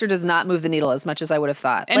answer does not move the needle as much as I would have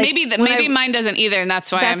thought. And like, maybe mine doesn't either, and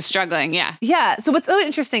that's why I'm struggling. Yeah. Yeah. So what's so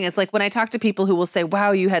interesting is like when I talk to people who will say,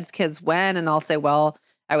 "Wow, you had kids when?" and I'll say, "Well,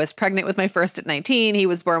 I was pregnant with my first at 19. He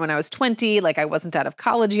was born when I was 20. Like I wasn't out of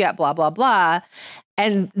college yet, blah, blah, blah."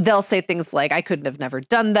 And they'll say things like, "I couldn't have never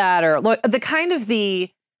done that," or the kind of the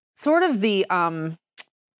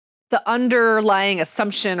underlying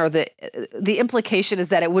assumption or the implication is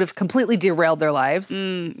that it would have completely derailed their lives.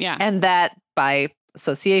 And that by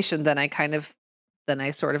association, then I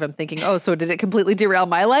sort of am thinking, oh, so did it completely derail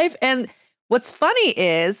my life? And what's funny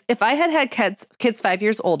is if I had kids 5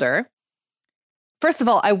 years older, first of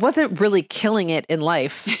all, I wasn't really killing it in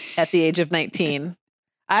life at the age of 19.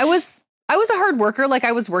 I was a hard worker. Like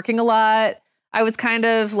I was working a lot. I was kind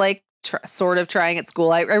of like, sort of trying at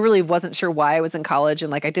school. I really wasn't sure why I was in college and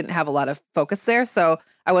like I didn't have a lot of focus there. So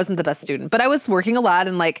I wasn't the best student, but I was working a lot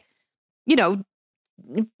and like,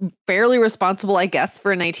 fairly responsible, I guess,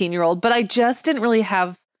 for a 19-year-old, but I just didn't really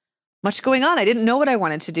have much going on. I didn't know what I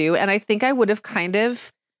wanted to do. And I think I would have kind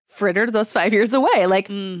of frittered those 5 years away. Like,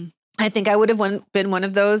 I think I would have been one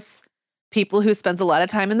of those people who spends a lot of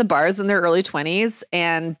time in the bars in their early 20s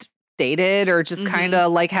and dated or just kind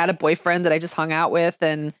of like had a boyfriend that I just hung out with.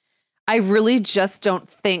 And I really just don't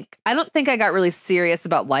think I got really serious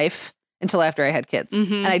about life until after I had kids.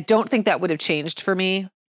 And I don't think that would have changed for me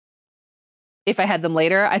if I had them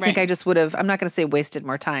later. I think I just would have, I'm not going to say wasted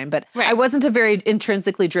more time, but I wasn't a very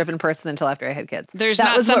intrinsically driven person until after I had kids. There's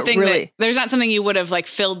not something you would have like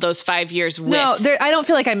filled those 5 years with. No, I don't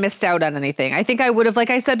feel like I missed out on anything. I think I would have, like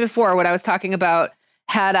I said before, when I was talking about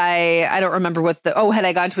had I don't remember had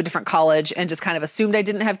I gone to a different college and just kind of assumed I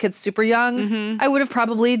didn't have kids super young, I would have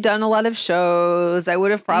probably done a lot of shows. I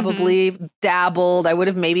would have probably dabbled. I would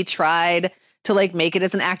have maybe tried to like make it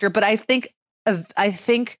as an actor. But I think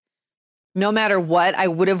no matter what, I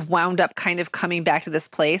would have wound up kind of coming back to this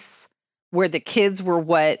place where the kids were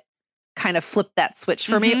what kind of flipped that switch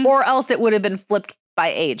for me, or else it would have been flipped by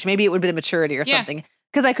age. Maybe it would have been maturity or something.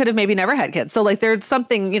 Because I could have maybe never had kids. So like there's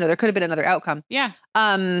something, there could have been another outcome. Yeah.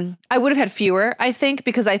 I would have had fewer, I think,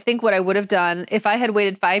 because I think what I would have done if I had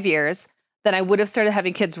waited 5 years, then I would have started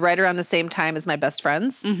having kids right around the same time as my best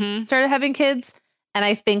friends started having kids. And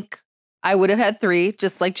I think I would have had 3,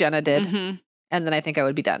 just like Jenna did. And then I think I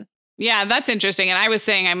would be done. Yeah, that's interesting. And I was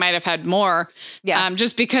saying I might have had more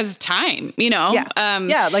just because time,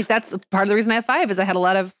 Yeah. Like that's part of the reason I have 5 is I had a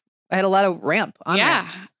lot of ramp on ramp.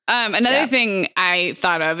 Another thing I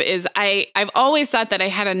thought of is I've always thought that I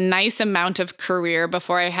had a nice amount of career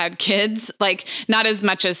before I had kids, like not as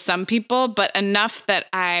much as some people, but enough that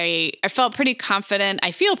I felt pretty confident.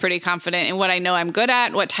 I feel pretty confident in what I know I'm good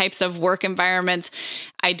at, what types of work environments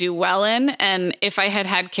I do well in. And if I had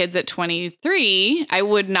had kids at 23, I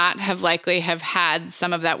would not have likely have had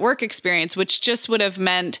some of that work experience, which just would have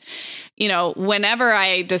meant, whenever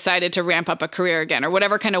I decided to ramp up a career again or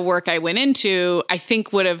whatever kind of work I went into, I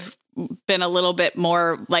think would have been a little bit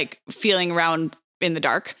more like feeling around in the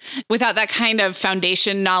dark without that kind of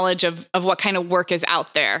foundation knowledge of what kind of work is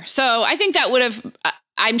out there. So I think that would have,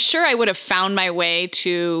 I'm sure I would have found my way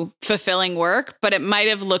to fulfilling work, but it might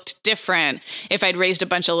have looked different if I'd raised a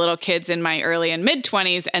bunch of little kids in my early and mid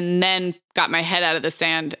 20s and then got my head out of the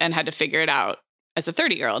sand and had to figure it out as a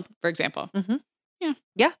 30-year-old, for example. Mm-hmm. Yeah.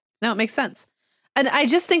 Yeah. No, it makes sense. And I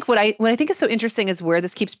just think what I think is so interesting is where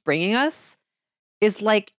this keeps bringing us is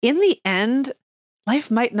like, in the end,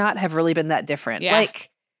 life might not have really been that different. Yeah.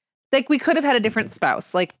 Like we could have had a different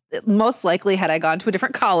spouse. Like most likely had I gone to a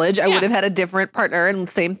different college, I would have had a different partner, and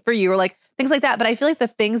same for you, or like things like that. But I feel like the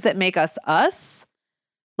things that make us us,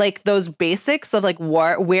 like those basics of like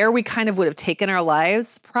where we kind of would have taken our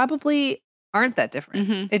lives, probably aren't that different.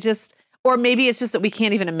 Mm-hmm. It just, or maybe it's just that we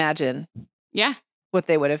can't even imagine what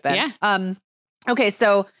they would have been. Yeah. Okay.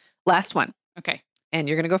 So last one. Okay. And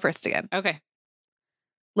you're going to go first again. Okay.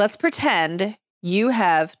 Let's pretend you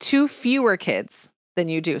have 2 fewer kids than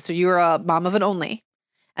you do. So you're a mom of an only.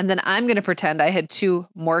 And then I'm going to pretend I had 2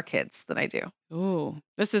 more kids than I do. Ooh,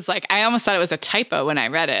 this is like, I almost thought it was a typo when I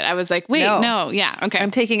read it. I was like, wait, no. Yeah. Okay. I'm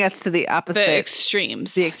taking us to the opposite. The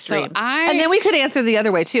extremes. So and then we could answer the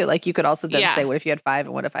other way too. Like you could also then say, what if you had 5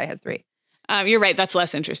 and what if I had 3? You're right. That's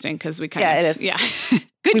less interesting because we kind of. Yeah, it is. Yeah.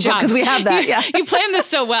 Good job. Because we have that. Yeah. You planned this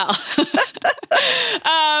so well.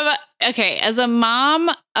 Okay. As a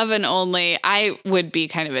mom of an only, I would be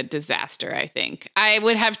kind of a disaster, I think. I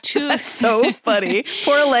would have 2. That's so funny.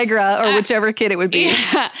 Poor Allegra or whichever kid it would be.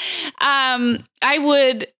 Yeah. I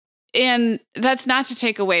would. And that's not to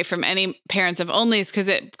take away from any parents of onlys because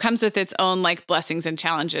it comes with its own like blessings and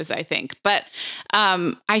challenges, I think. But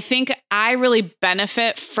I think I really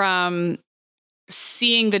benefit from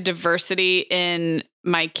seeing the diversity in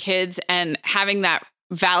my kids and having that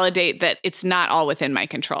validate that it's not all within my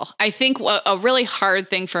control. I think a really hard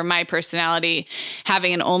thing for my personality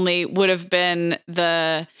having an only would have been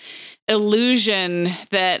the illusion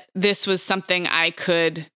that this was something I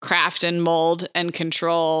could craft and mold and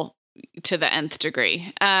control to the nth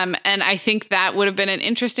degree. And I think that would have been an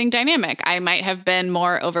interesting dynamic. I might have been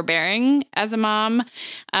more overbearing as a mom.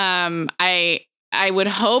 I would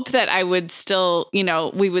hope that I would still,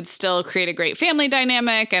 we would still create a great family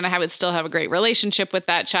dynamic and I would still have a great relationship with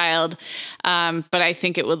that child. But I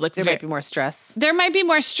think it would look There might be more stress. There might be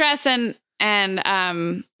more stress and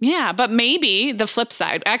but maybe the flip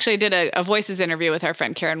side. Actually, I did a Voices interview with our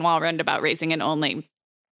friend Karen Walrond about raising an only.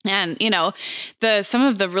 And, some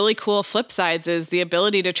of the really cool flip sides is the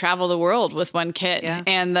ability to travel the world with one kid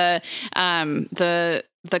and the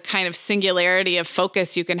kind of singularity of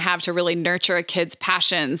focus you can have to really nurture a kid's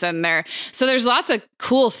passions. And so there's lots of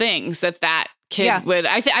cool things that kid would,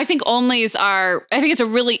 I think onlys are, I think it's a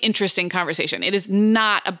really interesting conversation. It is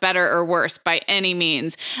not a better or worse by any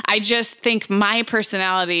means. I just think my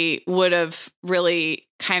personality would have really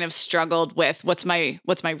kind of struggled with what's my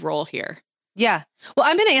role here. Yeah. Well,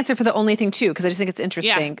 I'm going to answer for the only thing too, because I just think it's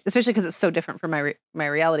interesting, especially because it's so different from my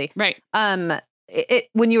reality. Right.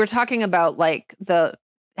 When you were talking about like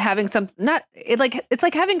having some, it's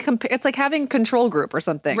like having control group or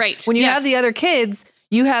something. Right. When you have the other kids,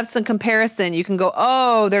 you have some comparison. You can go,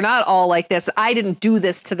 oh, they're not all like this. I didn't do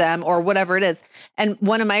this to them or whatever it is. And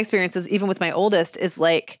one of my experiences, even with my oldest, is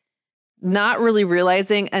like, not really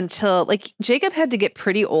realizing until like Jacob had to get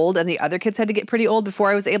pretty old and the other kids had to get pretty old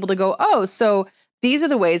before I was able to go, oh, so these are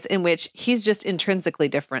the ways in which he's just intrinsically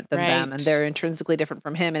different than them and they're intrinsically different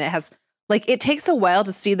from him. And it takes a while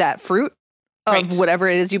to see that fruit of whatever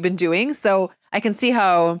it is you've been doing. So I can see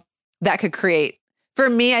how that could create, for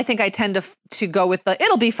me, I think I tend to go with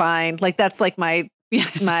it'll be fine. Like that's like my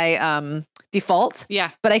default.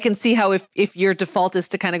 Yeah. But I can see how if your default is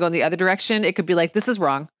to kind of go in the other direction, it could be like, this is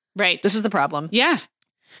wrong. Right. This is a problem. Yeah.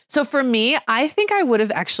 So for me, I think I would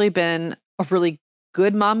have actually been a really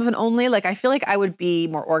good mom of an only. Like, I feel like I would be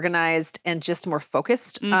more organized and just more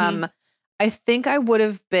focused. Mm-hmm. I think I would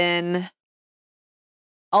have been,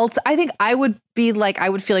 I think I would be like, I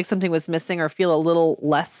would feel like something was missing or feel a little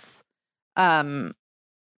less,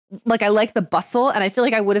 like I like the bustle. And I feel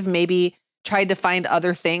like I would have maybe tried to find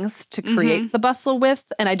other things to create the bustle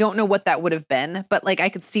with. And I don't know what that would have been, but like, I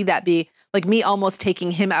could see that be like me almost taking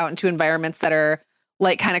him out into environments that are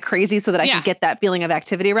like kind of crazy so that I could get that feeling of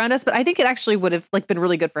activity around us. But I think it actually would have like been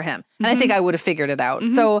really good for him. And I think I would have figured it out.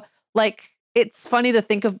 So like, it's funny to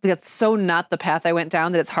think of, that's so not the path I went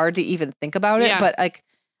down that it's hard to even think about it. But like,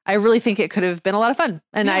 I really think it could have been a lot of fun.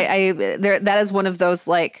 And that is one of those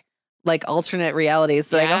like alternate realities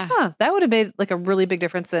that I go, that would have made like a really big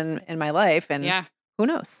difference in my life. And who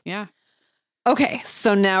knows? Yeah. Okay.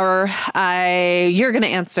 So now you're going to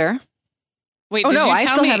answer. Wait, I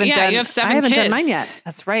still haven't done. You have 7 I haven't kids. done mine yet.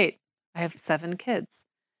 That's right. I have 7 kids.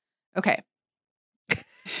 Okay.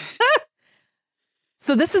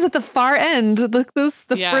 So this is at the far end, the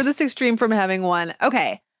furthest extreme from having one.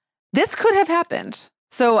 Okay. This could have happened.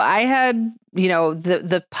 So I had,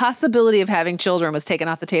 the possibility of having children was taken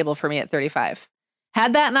off the table for me at 35.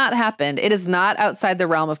 Had that not happened, it is not outside the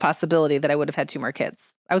realm of possibility that I would have had 2 more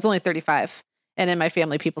kids. I was only 35. And in my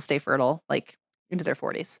family, people stay fertile like into their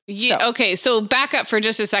 40s. Yeah. So. Okay. So back up for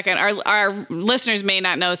just a second. Our listeners may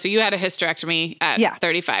not know. So you had a hysterectomy at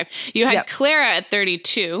 35. You had Clara at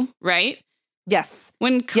 32, right? Yes.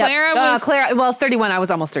 When Clara was 31, I was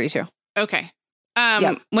almost 32. Okay.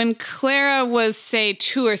 When Clara was, say,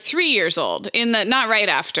 2 or 3 years old, not right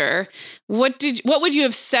after, what would you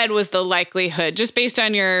have said was the likelihood, just based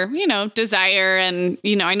on your, desire? And,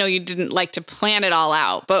 I know you didn't like to plan it all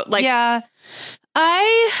out, but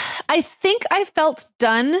I think I felt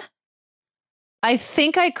done. I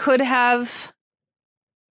think I could have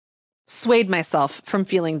swayed myself from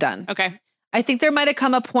feeling done. Okay. I think there might have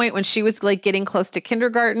come a point when she was like getting close to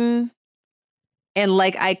kindergarten. And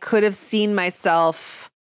like, I could have seen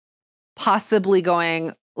myself possibly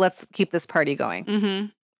going, let's keep this party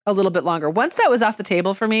going a little bit longer. Once that was off the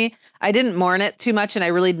table for me, I didn't mourn it too much. And I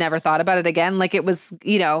really never thought about it again. Like it was,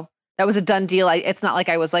 that was a done deal. It's not like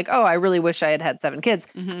I was like, oh, I really wish I had had 7 kids.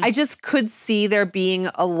 I just could see there being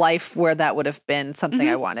a life where that would have been something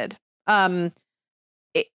I wanted. I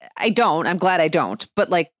don't. I'm glad I don't. But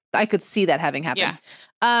like, I could see that having happened.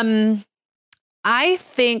 Yeah. I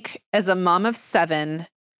think as a mom of 7,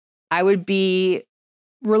 I would be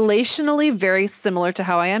relationally very similar to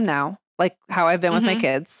how I am now, like how I've been with my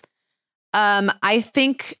kids. I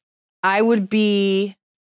think I would be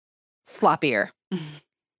sloppier.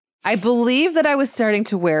 I believe that I was starting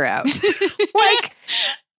to wear out. Like,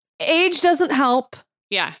 age doesn't help.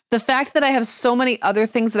 Yeah. The fact that I have so many other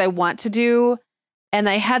things that I want to do, and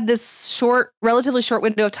I had this relatively short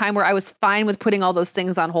window of time where I was fine with putting all those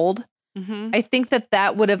things on hold. I think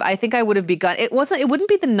I would have begun. It wouldn't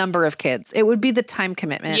be the number of kids. It would be the time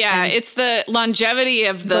commitment. Yeah. And it's the longevity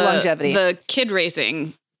of the kid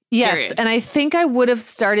raising. Yes. Period. And I think I would have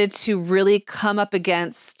started to really come up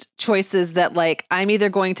against choices that like, I'm either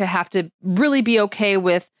going to have to really be okay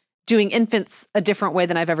with doing infants a different way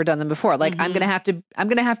than I've ever done them before. Like I'm going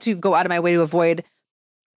to have to go out of my way to avoid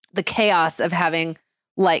the chaos of having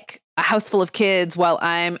like a house full of kids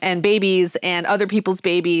and babies and other people's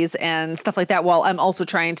babies and stuff like that, while I'm also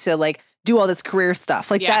trying to like do all this career stuff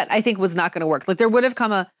like that. I think was not going to work. Like there would have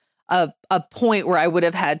come a point where I would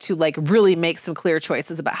have had to like really make some clear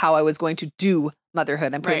choices about how I was going to do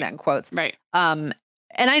motherhood. I'm putting that in quotes. Right. And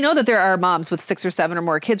I know that there are moms with 6 or 7 or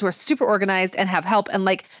more kids who are super organized and have help and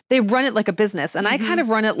like they run it like a business. And I kind of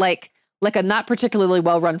run it like a not particularly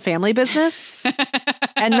well-run family business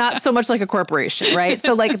and not so much like a corporation, right?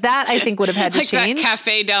 So like that I think would have had to change. That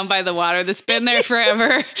cafe down by the water that's been there forever.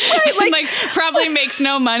 Right, like probably makes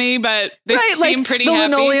no money, but they seem pretty the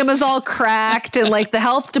happy. Linoleum is all cracked and like the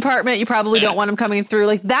health department, you probably don't want them coming through.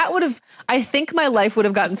 Like that I think my life would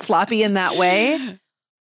have gotten sloppy in that way,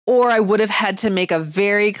 or I would have had to make a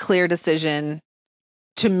very clear decision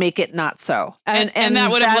to make it not so. And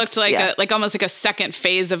that would have looked like almost like a second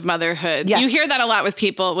phase of motherhood. Yes. You hear that a lot with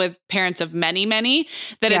people, with parents of many,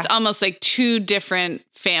 that it's almost like 2 different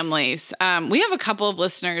families. We have a couple of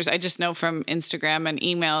listeners, I just know from Instagram and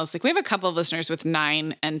emails, like we have a couple of listeners with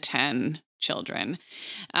 9 and 10 children.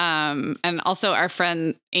 And also our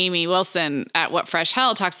friend Amy Wilson at What Fresh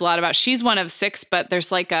Hell talks a lot about, she's one of 6, but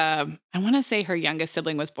there's like I want to say her youngest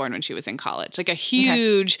sibling was born when she was in college, like a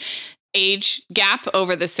huge age gap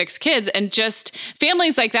over the 6 kids, and just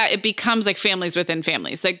families like that, it becomes like families within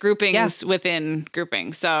families, like groupings within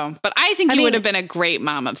groupings. So, but I think you would have been a great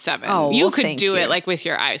mom of 7. You could do it like with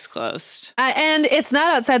your eyes closed. And it's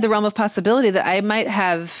not outside the realm of possibility that I might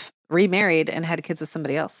have remarried and had kids with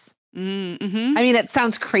somebody else. Mm-hmm. I mean, it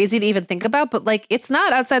sounds crazy to even think about, but like, it's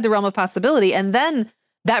not outside the realm of possibility. And then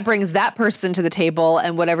that brings that person to the table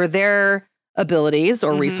and whatever their abilities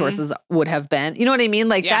or resources would have been, you know what I mean?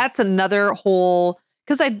 Like that's another whole,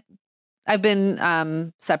 because I've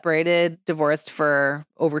been separated, divorced for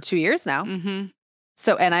over 2 years now.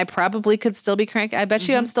 So, and I probably could still be cranking. I bet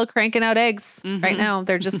you I'm still cranking out eggs right now.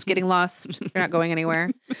 They're just getting lost. They're not going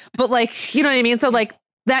anywhere. But like, you know what I mean? So like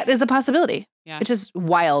that is a possibility. Yeah. It's just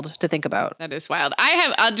wild to think about. That is wild. I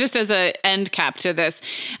have, just as an end cap to this,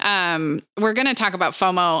 we're going to talk about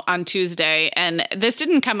FOMO on Tuesday. And this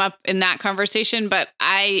didn't come up in that conversation, but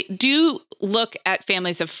I do look at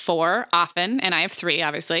families of 4 often. And I have 3,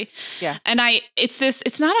 obviously. Yeah. And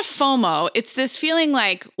it's not a FOMO. It's this feeling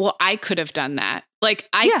like, well, I could have done that. Like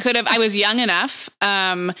I was young enough.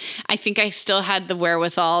 I think I still had the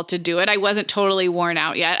wherewithal to do it. I wasn't totally worn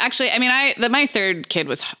out yet. Actually, I mean, my third kid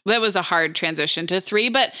was a hard transition to 3,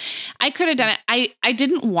 but I could have done it. I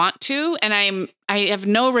didn't want to, and I have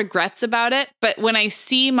no regrets about it. But when I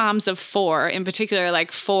see moms of 4, in particular,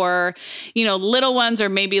 like 4, little ones or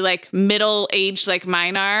maybe like middle aged like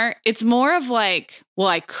mine are, it's more of like, well,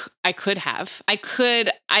 I could have,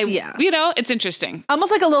 it's interesting.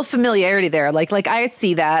 Almost like a little familiarity there. Like I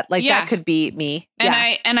see that, that could be me.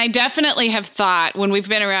 And I definitely have thought when we've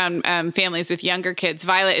been around families with younger kids,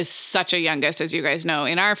 Violet is such a youngest, as you guys know,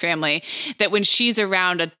 in our family, that when she's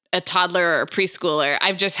around a toddler or a preschooler,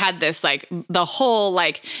 I've just had this like the whole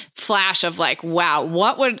like flash of like, wow,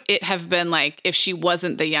 what would it have been like if she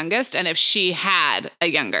wasn't the youngest and if she had a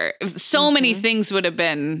younger? So many things would have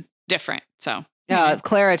been different. So. Yeah,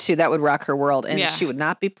 Clara too, that would rock her world and she would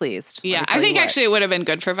not be pleased. Yeah, I think actually it would have been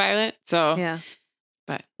good for Violet. So yeah.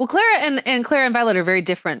 But well, Clara and Violet are very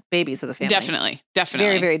different babies of the family. Definitely.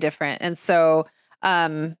 Very, very different. And so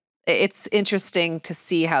it's interesting to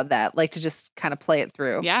see how that, like, to just kind of play it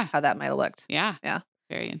through. Yeah. How that might have looked. Yeah. Yeah.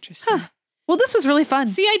 Very interesting. Huh. Well, this was really fun.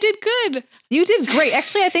 See, I did good. You did great.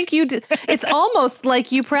 Actually, I think you did. It's almost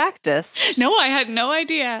like you practiced. No, I had no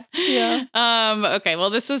idea. Yeah. Okay. Well,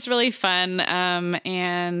 this was really fun.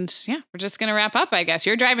 And yeah, we're just going to wrap up, I guess.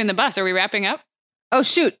 You're driving the bus. Are we wrapping up? Oh,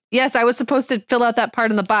 shoot. Yes, I was supposed to fill out that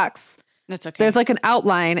part in the box. That's okay. There's like an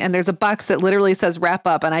outline and there's a box that literally says wrap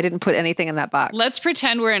up and I didn't put anything in that box. Let's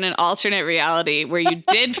pretend we're in an alternate reality where you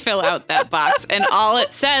did fill out that box and all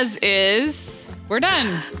it says is we're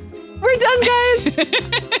done. We're done, guys.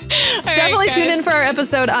 Definitely tune in for our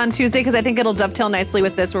episode on Tuesday because I think it'll dovetail nicely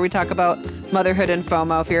with this where we talk about motherhood and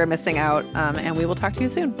FOMO if you're missing out. And we will talk to you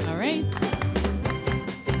soon. All right.